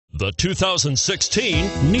The 2016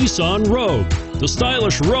 Nissan Rogue. The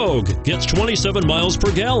stylish Rogue gets 27 miles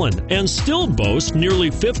per gallon and still boasts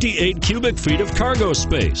nearly 58 cubic feet of cargo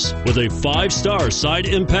space. With a 5-star side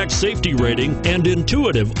impact safety rating and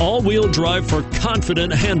intuitive all-wheel drive for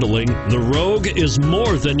confident handling, the Rogue is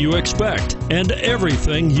more than you expect and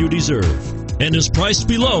everything you deserve, and is priced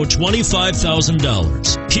below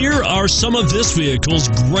 $25,000. Here are some of this vehicle's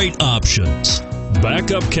great options: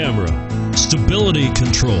 backup camera, stability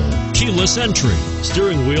control, keyless entry,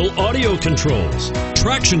 steering wheel audio controls,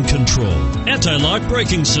 traction control, anti-lock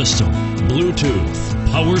braking system,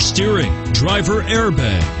 Bluetooth, power steering, driver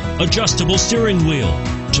airbag, adjustable steering wheel.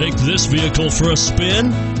 Take this vehicle for a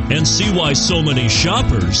spin and see why so many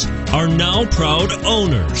shoppers are now proud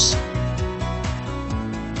owners.